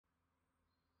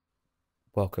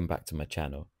Welcome back to my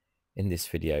channel. In this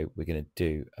video we're going to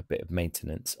do a bit of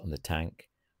maintenance on the tank.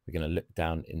 We're going to look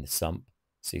down in the sump,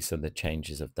 see some of the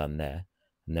changes I've done there,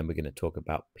 and then we're going to talk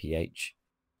about pH.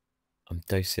 I'm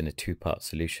dosing a two-part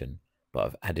solution, but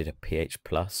I've added a pH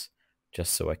plus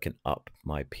just so I can up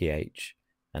my pH,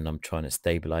 and I'm trying to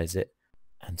stabilize it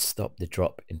and stop the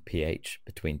drop in pH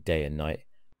between day and night,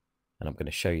 and I'm going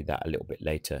to show you that a little bit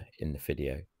later in the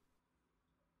video.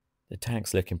 The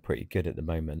tank's looking pretty good at the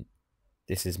moment.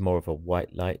 This is more of a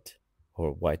white light or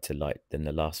a whiter light than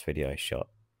the last video I shot,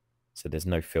 so there's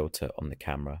no filter on the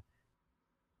camera.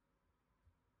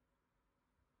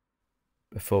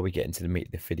 Before we get into the meat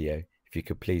of the video, if you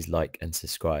could please like and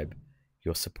subscribe,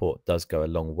 your support does go a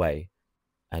long way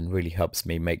and really helps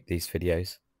me make these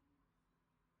videos.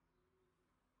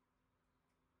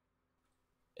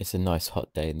 It's a nice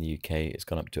hot day in the UK. It's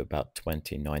gone up to about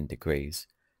 29 degrees,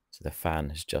 so the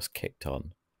fan has just kicked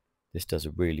on. This does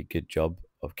a really good job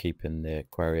of keeping the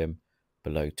aquarium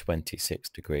below 26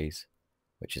 degrees,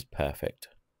 which is perfect.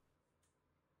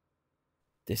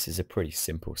 This is a pretty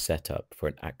simple setup for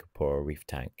an Acropora reef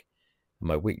tank, and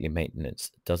my weekly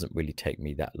maintenance doesn't really take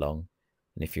me that long,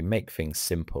 and if you make things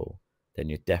simple, then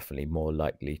you're definitely more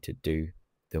likely to do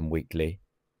them weekly,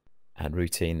 and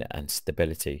routine and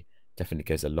stability definitely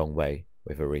goes a long way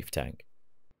with a reef tank.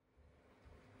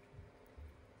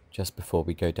 Just before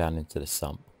we go down into the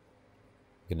sump,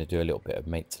 I'm going to do a little bit of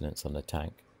maintenance on the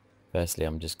tank. Firstly,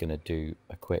 I'm just going to do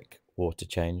a quick water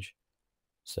change.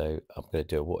 So I'm going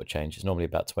to do a water change. It's normally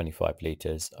about 25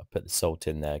 litres. I'll put the salt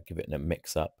in there, give it a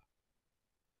mix up.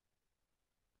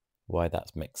 While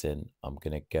that's mixing, I'm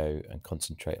going to go and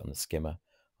concentrate on the skimmer.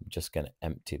 I'm just going to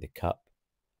empty the cup.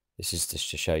 This is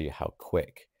just to show you how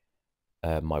quick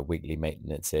my weekly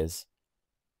maintenance is.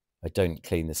 I don't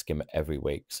clean the skimmer every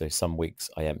week, so some weeks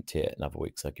I empty it and other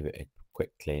weeks I give it a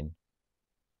quick clean.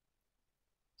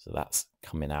 So that's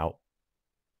coming out.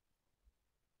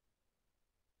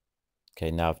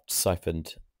 Okay, now I've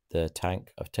siphoned the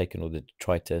tank. I've taken all the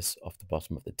detritus off the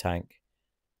bottom of the tank.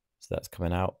 So that's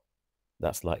coming out.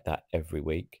 That's like that every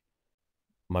week.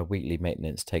 My weekly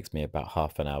maintenance takes me about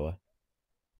half an hour.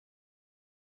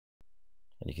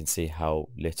 And you can see how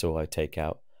little I take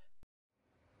out.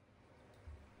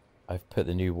 I've put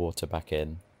the new water back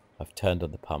in. I've turned on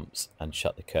the pumps and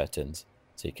shut the curtains,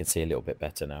 so you can see a little bit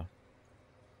better now.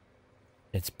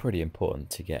 It's pretty important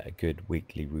to get a good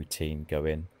weekly routine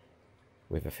going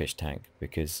with a fish tank,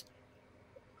 because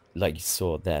like you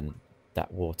saw then,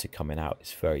 that water coming out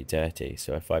is very dirty.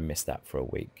 So if I miss that for a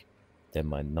week, then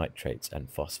my nitrates and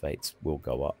phosphates will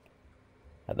go up.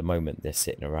 At the moment they're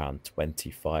sitting around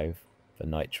 25 for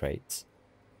nitrates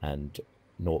and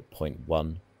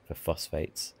 0.1 for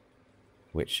phosphates,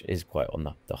 which is quite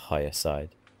on the higher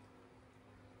side.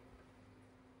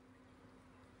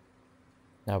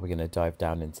 Now we're going to dive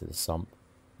down into the sump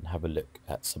and have a look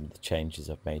at some of the changes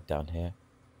I've made down here.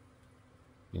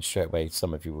 And straight away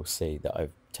some of you will see that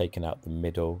I've taken out the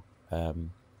middle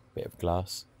bit of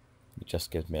glass. It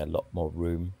just gives me a lot more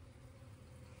room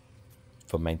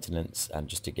for maintenance and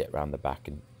just to get around the back,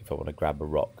 and if I want to grab a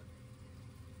rock,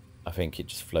 I think it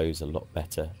just flows a lot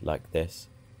better like this.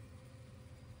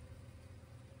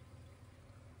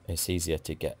 It's easier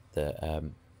to get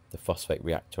the phosphate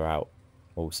reactor out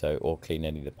also, or clean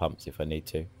any of the pumps if I need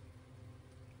to.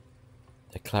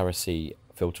 The Clarisy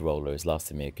filter roller is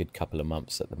lasting me a good couple of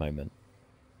months at the moment.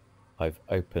 I've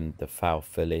opened the valve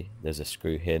fully. There's a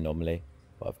screw here normally,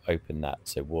 but I've opened that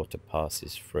so water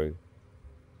passes through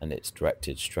and it's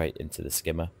directed straight into the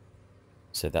skimmer.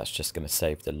 So that's just going to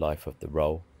save the life of the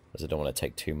roll, as I don't want to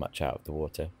take too much out of the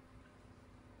water.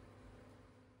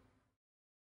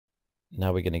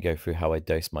 Now we're going to go through how I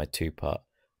dose my two-part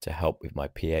to help with my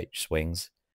pH swings.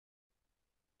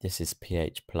 This is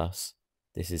pH plus.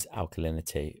 This is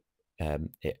alkalinity.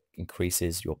 It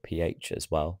increases your pH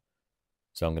as well.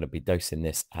 So I'm going to be dosing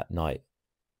this at night.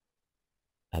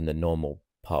 And the normal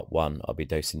part 1 I'll be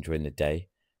dosing during the day.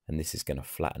 And this is going to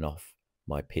flatten off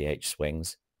my pH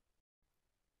swings.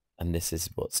 And this is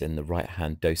what's in the right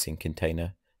hand dosing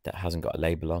container that hasn't got a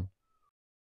label on.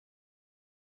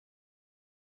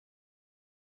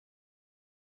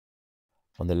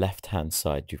 On the left hand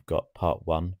side you've got part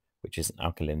 1, which is an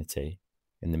alkalinity.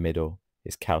 In the middle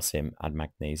is calcium and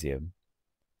magnesium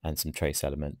and some trace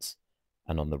elements,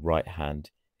 and on the right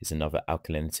hand is another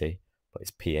alkalinity, but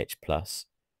it's pH plus.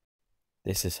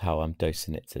 This is how I'm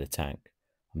dosing it to the tank.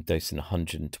 I'm dosing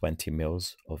 120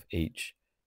 mils of each,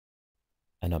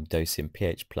 and I'm dosing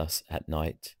pH plus at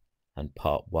night and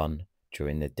part 1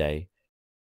 during the day.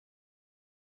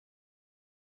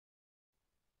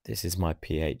 This is my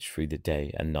pH through the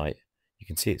day and night. You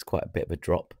can see it's quite a bit of a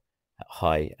drop at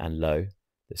high and low.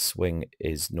 The swing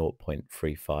is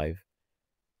 0.35.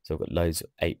 So I've got lows of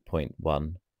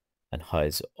 8.1 and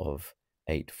highs of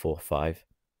 845.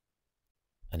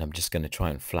 And I'm just going to try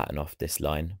and flatten off this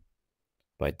line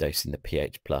by dosing the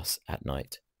pH plus at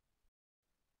night.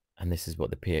 And this is what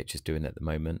the pH is doing at the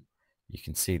moment. You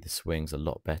can see the swing's a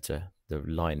lot better. The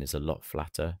line is a lot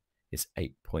flatter. It's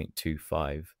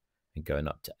 8.25 and going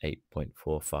up to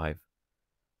 8.45.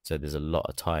 So there's a lot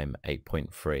of time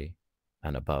 8.3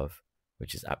 and above,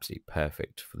 which is absolutely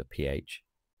perfect for the pH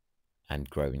and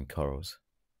growing corals.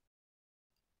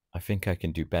 I think I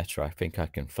can do better. I think I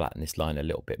can flatten this line a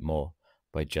little bit more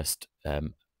by just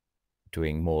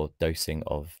doing more dosing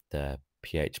of the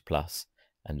pH plus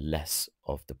and less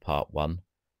of the part 1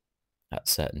 at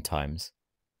certain times.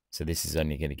 So this is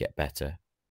only going to get better.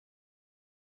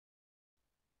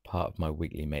 Part of my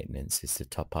weekly maintenance is to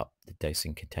top up the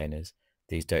dosing containers.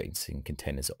 These dosing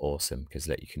containers are awesome because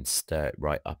you can stir it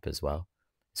right up as well.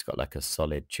 It's got like a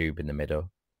solid tube in the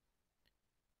middle.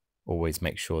 Always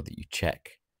make sure that you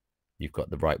check you've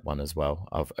got the right one as well.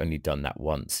 I've only done that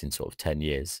once in sort of 10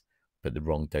 years, but the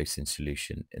wrong dosing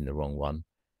solution in the wrong one.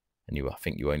 And I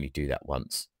think you only do that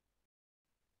once.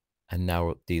 And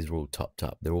now these are all topped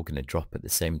up. They're all going to drop at the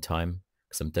same time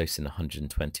because I'm dosing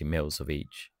 120 mils of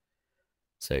each.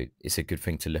 So it's a good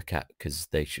thing to look at because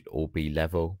they should all be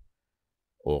level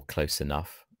or close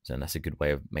enough. So that's a good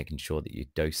way of making sure that your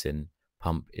dosing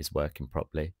pump is working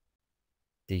properly.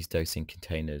 These dosing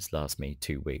containers last me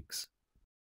 2 weeks.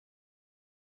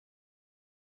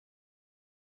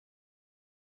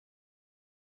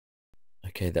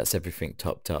 Okay, that's everything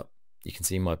topped up. You can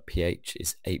see my pH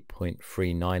is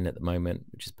 8.39 at the moment,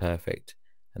 which is perfect.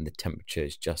 And the temperature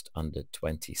is just under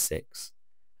 26,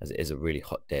 as it is a really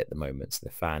hot day at the moment, so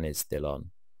the fan is still on.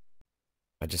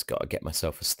 I just got to get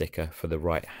myself a sticker for the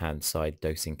right hand side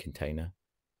dosing container.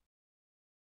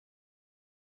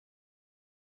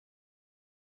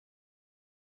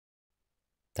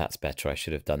 That's better. I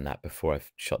should have done that before I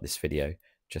shot this video,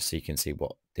 just so you can see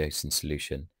what dosing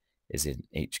solution is in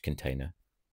each container.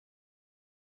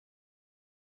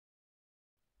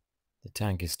 The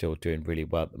tank is still doing really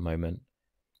well at the moment.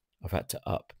 I've had to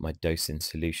up my dosing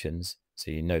solutions, so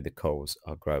you know the corals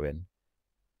are growing.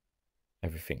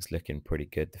 Everything's looking pretty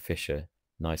good. The fish are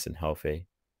nice and healthy.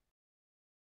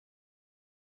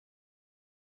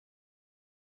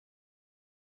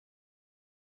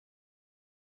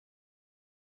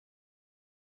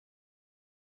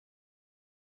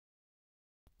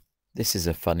 This is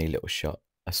a funny little shot.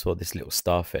 I saw this little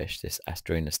starfish, this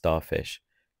Astrina starfish,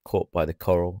 caught by the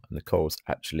coral, and the coral's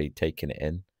actually taking it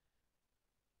in.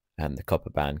 And the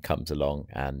copper band comes along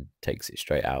and takes it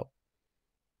straight out.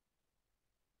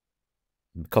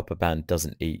 The copper band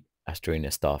doesn't eat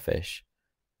Astrina starfish.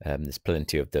 There's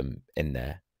plenty of them in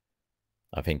there.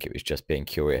 I think it was just being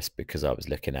curious because I was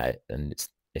looking at it, and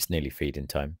it's nearly feeding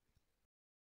time.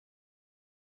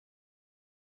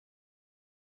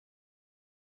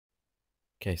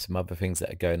 Okay, some other things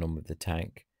that are going on with the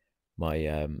tank.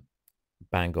 My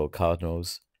Bengal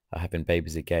cardinals are having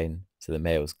babies again. So the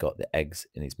male's got the eggs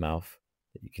in his mouth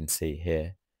that you can see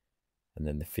here. And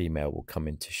then the female will come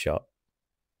into shot.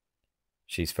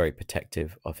 She's very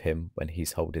protective of him when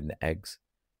he's holding the eggs.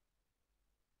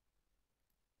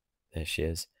 There she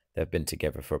is. They've been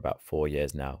together for about 4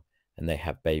 years now, and they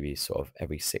have babies sort of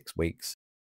every 6 weeks.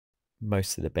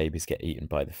 Most of the babies get eaten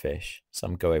by the fish.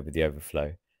 Some go over the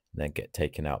overflow and then get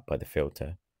taken out by the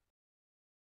filter.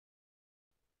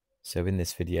 So in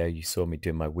this video, you saw me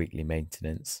doing my weekly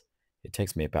maintenance. It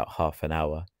takes me about half an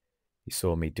hour. You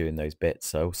saw me doing those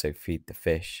bits. I also feed the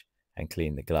fish and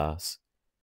clean the glass.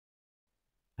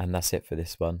 And that's it for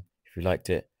this one. If you liked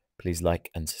it, please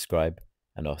like and subscribe,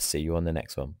 and I'll see you on the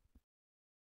next one.